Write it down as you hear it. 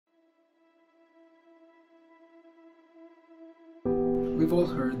We've all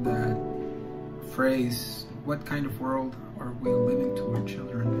heard that phrase, what kind of world are we leaving to our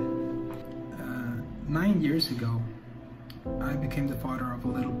children? 9 years ago, I became the father of a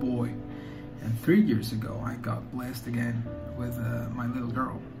little boy, and 3 years ago, I got blessed again with my little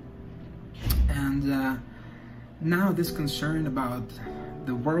girl. And now this concern about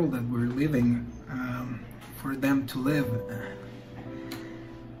the world that we're living, for them to live,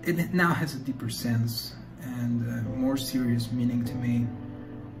 it now has a deeper sense and more serious meaning to me.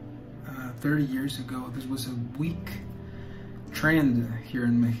 30 years ago, this was a weak trend here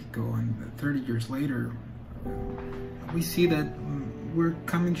in Mexico, and 30 years later, we see that we're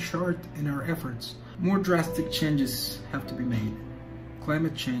coming short in our efforts. More drastic changes have to be made.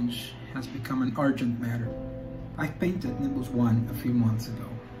 Climate change has become an urgent matter. I painted Nimbus 1 a few months ago,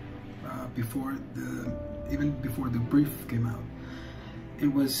 even before the brief came out.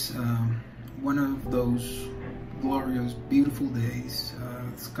 It was one of those glorious, beautiful days.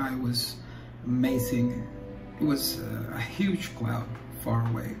 The sky was amazing. It was a huge cloud far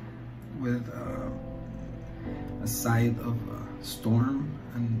away with a side of a storm,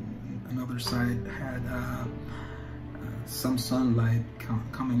 and another side had some sunlight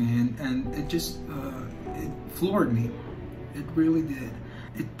coming in, and it just it floored me. It really did.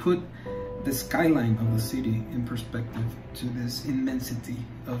 It put the skyline of the city in perspective to this immensity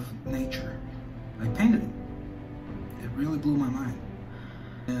of nature. I painted it. It really blew my mind.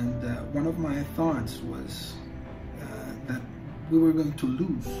 And one of my thoughts was that we were going to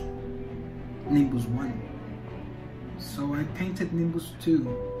lose Nimbus 1. So I painted Nimbus 2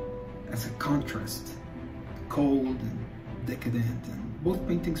 as a contrast, cold and decadent, and both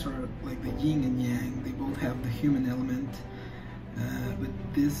paintings are like the yin and yang. They both have the human element, but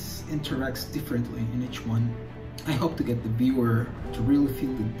this interacts differently in each one. I hope to get the viewer to really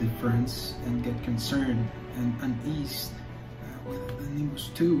feel the difference and get concerned and uneased with the Nimbus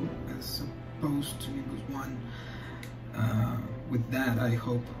 2 as opposed to Nimbus 1. With that, I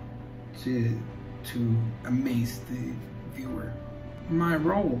hope to amaze the viewer. My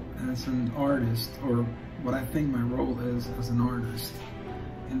role as an artist, or what I think my role is as an artist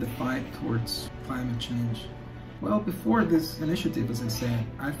in the fight towards climate change. Well, before this initiative, as I said,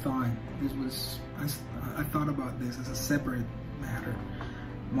 I thought about this as a separate matter.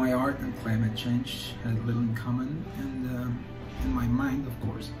 My art and climate change had little in common, and in my mind, of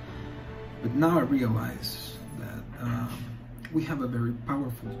course. But now I realize that we have a very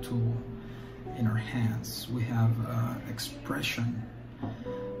powerful tool in our hands. We have expression.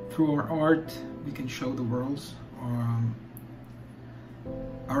 Through our art, we can show the world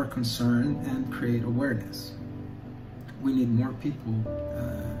our concern and create awareness. We need more people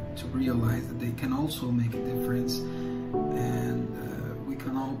to realize that they can also make a difference, and we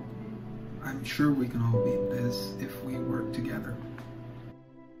can all, I'm sure we can all beat this if we work together.